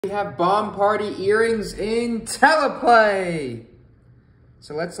We have bomb party earrings in Teleplay.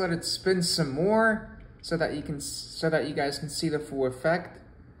 So let's let it spin some more so that you guys can see the full effect.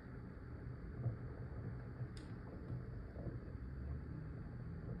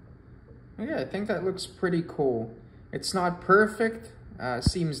 Yeah, I think that looks pretty cool. It's not perfect.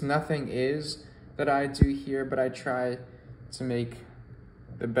 Seems nothing is that I do here, but I try to make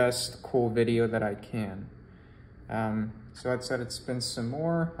the best cool video that I can. So let's let it spin some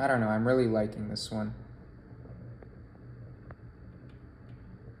more. I don't know, I'm really liking this one.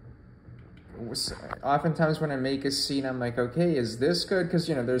 Oftentimes when I make a scene, I'm like, okay, is this good? Because,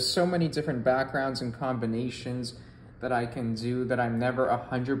 you know, there's so many different backgrounds and combinations that I can do that I'm never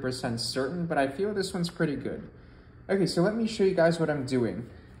 100% certain, but I feel this one's pretty good. Okay, so let me show you guys what I'm doing.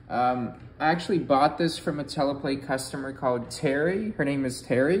 I actually bought this from a Teleplay customer called Terry. Her name is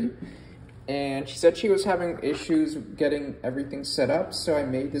Terry. And she said she was having issues getting everything set up, so I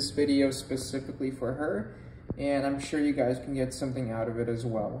made this video specifically for her. And I'm sure you guys can get something out of it as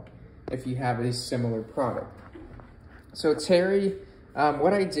well, if you have a similar product. So Terry,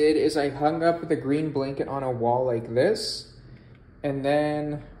 what I did is I hung up the green blanket on a wall like this. And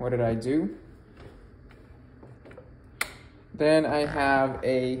then, what did I do? Then I have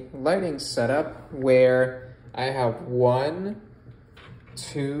a lighting setup where I have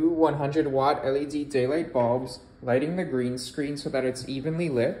two 100-watt LED daylight bulbs lighting the green screen so that it's evenly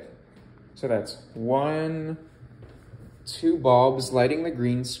lit. So that's 2 bulbs lighting the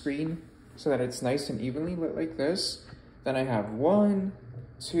green screen so that it's nice and evenly lit like this. Then I have 3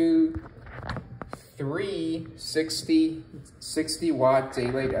 60-watt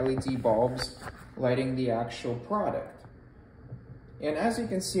daylight LED bulbs lighting the actual product. And as you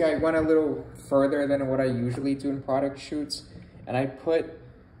can see, I went a little further than what I usually do in product shoots, and I put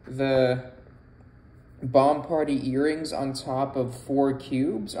the bomb party earrings on top of 4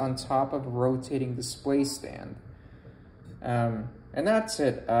 cubes on top of a rotating display stand. And that's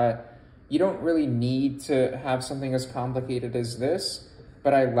it. You don't really need to have something as complicated as this,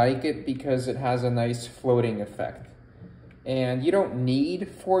 but I like it because it has a nice floating effect. And you don't need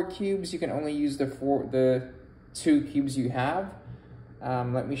 4 cubes. You can only use the 2 cubes you have.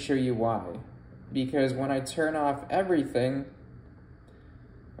 Let me show you why. Because when I turn off everything,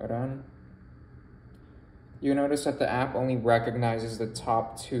 hold on, you notice that the app only recognizes the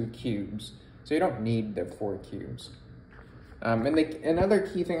top 2 cubes. So you don't need the 4 cubes. And another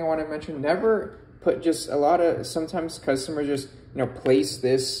key thing I want to mention, never put sometimes customers just, place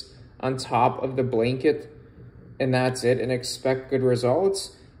this on top of the blanket and that's it and expect good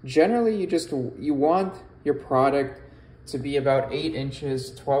results. Generally, you want your product to be about 8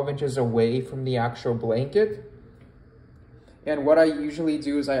 inches, 12 inches away from the actual blanket. And what I usually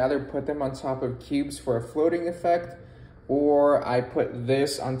do is I either put them on top of cubes for a floating effect, or I put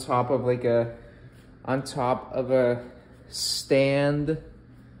this on top of a stand.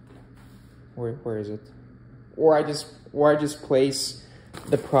 Where is it? Or I just place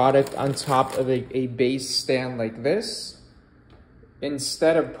the product on top of a base stand like this,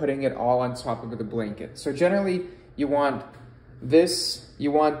 instead of putting it all on top of the blanket. So generally, you want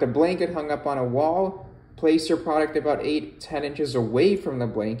the blanket hung up on a wall, place your product about 8-10 inches away from the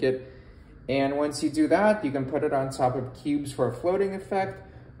blanket, and once you do that, you can put it on top of cubes for a floating effect,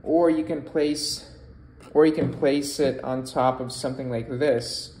 or you can place it on top of something like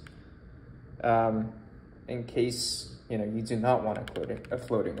this, in case you do not want a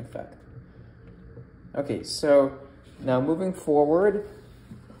floating effect. Okay, so now moving forward,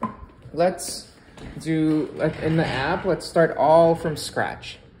 let's in the app, let's start all from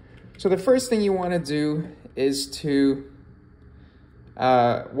scratch. So the first thing you want to do is to,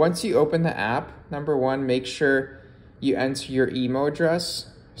 once you open the app, number 1, make sure you enter your email address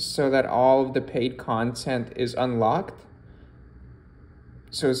so that all of the paid content is unlocked.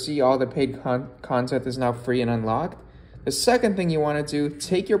 So see, all the paid content is now free and unlocked. The second thing you want to do,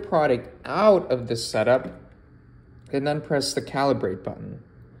 take your product out of the setup and then press the calibrate button.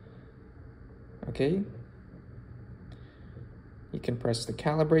 Okay, you can press the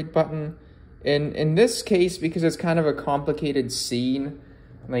calibrate button. In this case, because it's kind of a complicated scene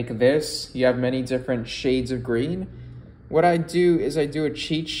like this, you have many different shades of green. What I do is I do a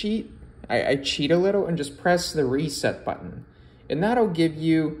cheat sheet. I cheat a little and just press the reset button, and that'll give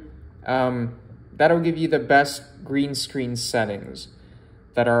you the best green screen settings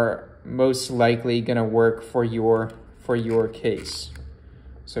that are most likely gonna work for your case.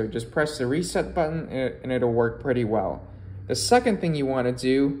 So just press the reset button and it'll work pretty well. The second thing you want to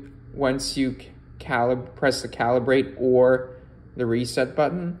do once you press the calibrate or the reset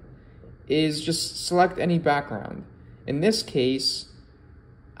button is just select any background. In this case,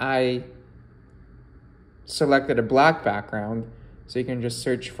 I selected a black background, so you can just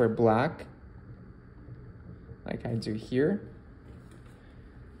search for black, like I do here.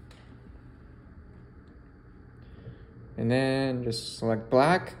 And then just select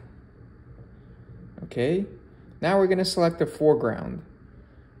black. Okay, now we're gonna select the foreground.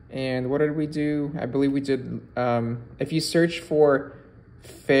 And what did we do? I believe we did, if you search for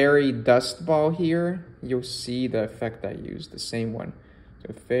fairy dust ball here, you'll see the effect I used, the same one.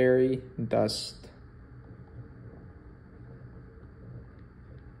 So fairy dust.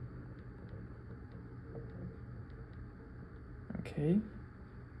 Okay.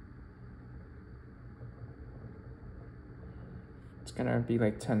 It's gonna be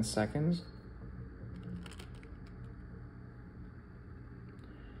like 10 seconds.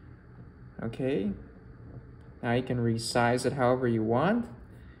 Okay. Now you can resize it however you want.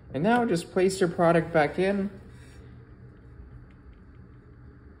 And now just place your product back in.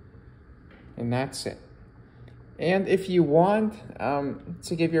 And that's it. And if you want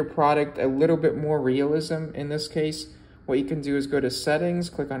to give your product a little bit more realism in this case, what you can do is go to settings,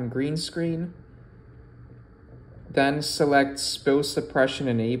 click on green screen, then select spill suppression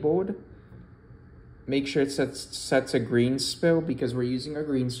enabled. Make sure it's set to green spill because we're using a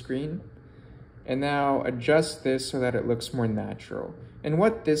green screen. And now adjust this so that it looks more natural. And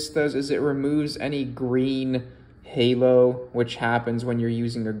what this does is it removes any green halo, which happens when you're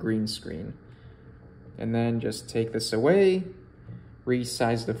using a green screen. And then just take this away,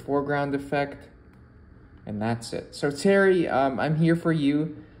 resize the foreground effect, and that's it. So Terry, I'm here for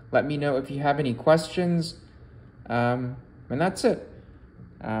you. Let me know if you have any questions. And that's it.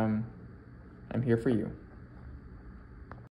 I'm here for you.